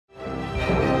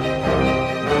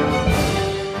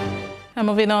And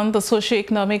moving on, the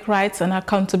Socio-Economic Rights and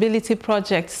Accountability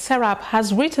Project, SERAP,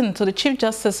 has written to the Chief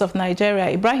Justice of Nigeria,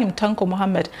 Ibrahim Tanko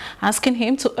Mohammed, asking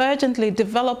him to urgently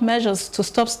develop measures to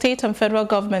stop state and federal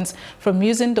governments from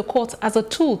using the courts as a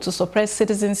tool to suppress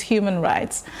citizens' human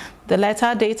rights. The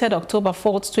letter, dated October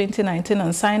 4, 2019,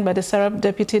 and signed by the SERAP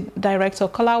Deputy Director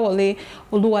Kolawole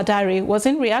Oluwadare, was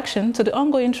in reaction to the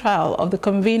ongoing trial of the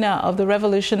convener of the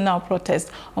Revolution Now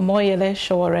protest, Omoyele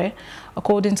Sowore.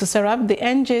 According to SERAP, the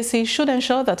NJC should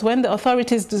ensure that when the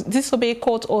authorities disobey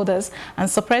court orders and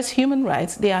suppress human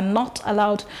rights, they are not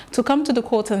allowed to come to the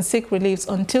court and seek relief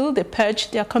until they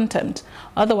purge their contempt.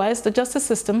 Otherwise, the justice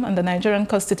system and the Nigerian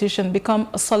constitution become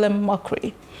a solemn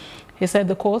mockery. He said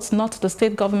the courts, not the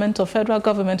state government or federal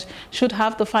government, should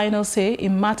have the final say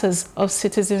in matters of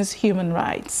citizens' human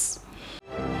rights.